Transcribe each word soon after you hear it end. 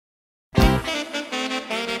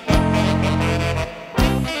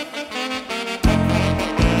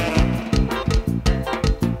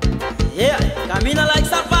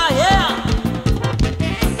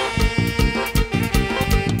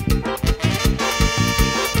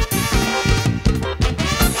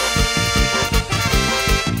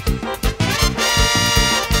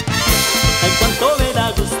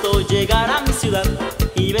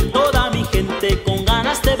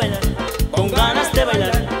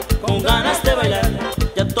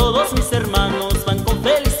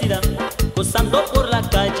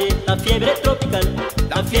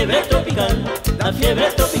fiebre tropical, la fiebre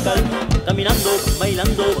tropical. Caminando,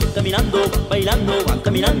 bailando, caminando, bailando, van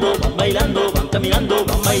caminando, van bailando, van caminando,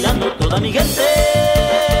 van bailando. Toda mi gente,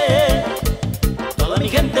 toda mi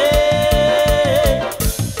gente.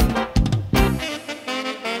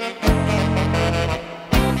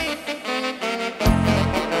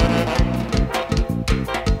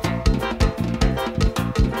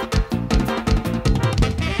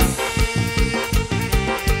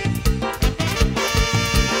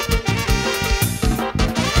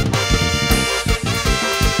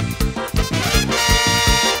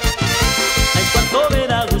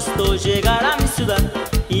 Llegar a mi ciudad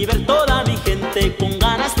y ver toda mi gente con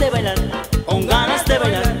ganas de bailar, con ganas de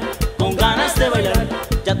bailar, con ganas de bailar.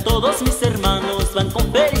 Ya todos mis hermanos van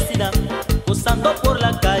con felicidad, gozando por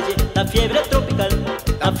la calle la fiebre tropical,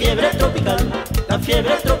 la fiebre tropical, la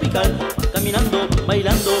fiebre tropical. Van caminando,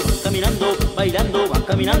 bailando, caminando, bailando, van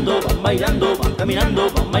caminando, van bailando, van caminando,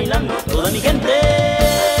 van bailando. Toda mi gente,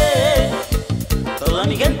 toda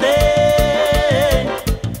mi gente.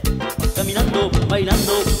 Caminando,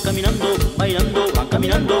 bailando, caminando, bailando, van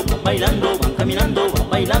caminando, van bailando, van caminando, van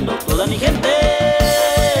bailando, toda mi gente.